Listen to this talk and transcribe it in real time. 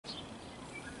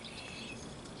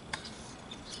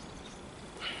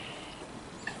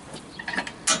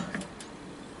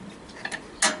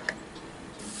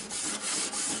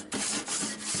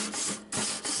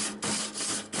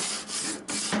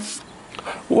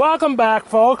Welcome back,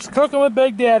 folks. Cooking with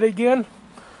Big Daddy again.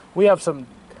 We have some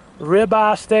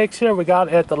ribeye steaks here. We got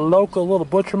it at the local little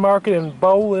butcher market in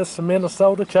Bowlus,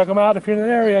 Minnesota. Check them out if you're in the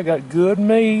area. Got good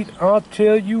meat. I'll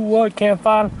tell you what, can't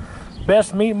find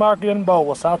best meat market in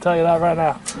Bowlus. I'll tell you that right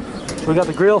now. We got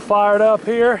the grill fired up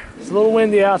here. It's a little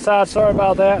windy outside. Sorry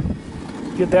about that.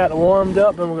 Get that warmed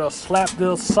up, and we're gonna slap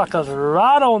those suckers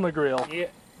right on the grill. Yeah.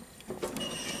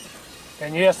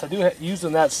 And yes, I do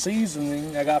using that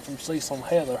seasoning I got from Cecil and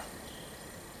Heather.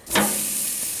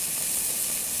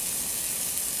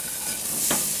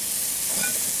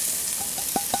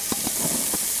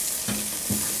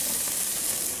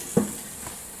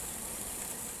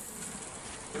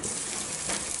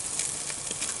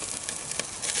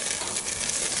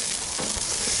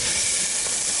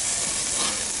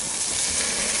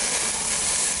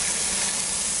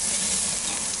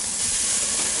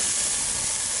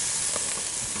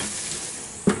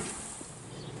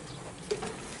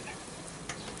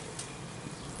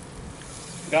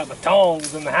 Got my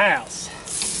tongs in the house.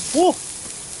 Woo!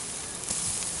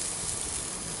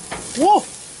 Woo!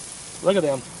 Look at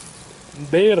them.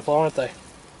 Beautiful, aren't they?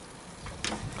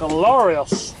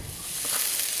 Glorious.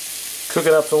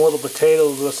 Cooking up some little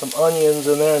potatoes with some onions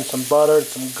in there and some butter and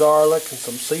some garlic and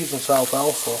some seasoned salt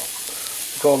also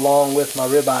to go along with my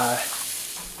ribeye.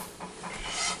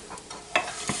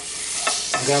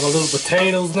 I got my little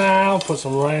potatoes now. Put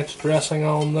some ranch dressing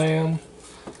on them.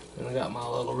 And I got my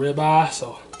little ribeye,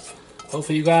 so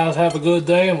hopefully you guys have a good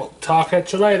day, and we'll talk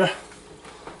at you later.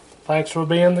 Thanks for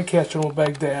being in the kitchen with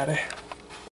Big Daddy.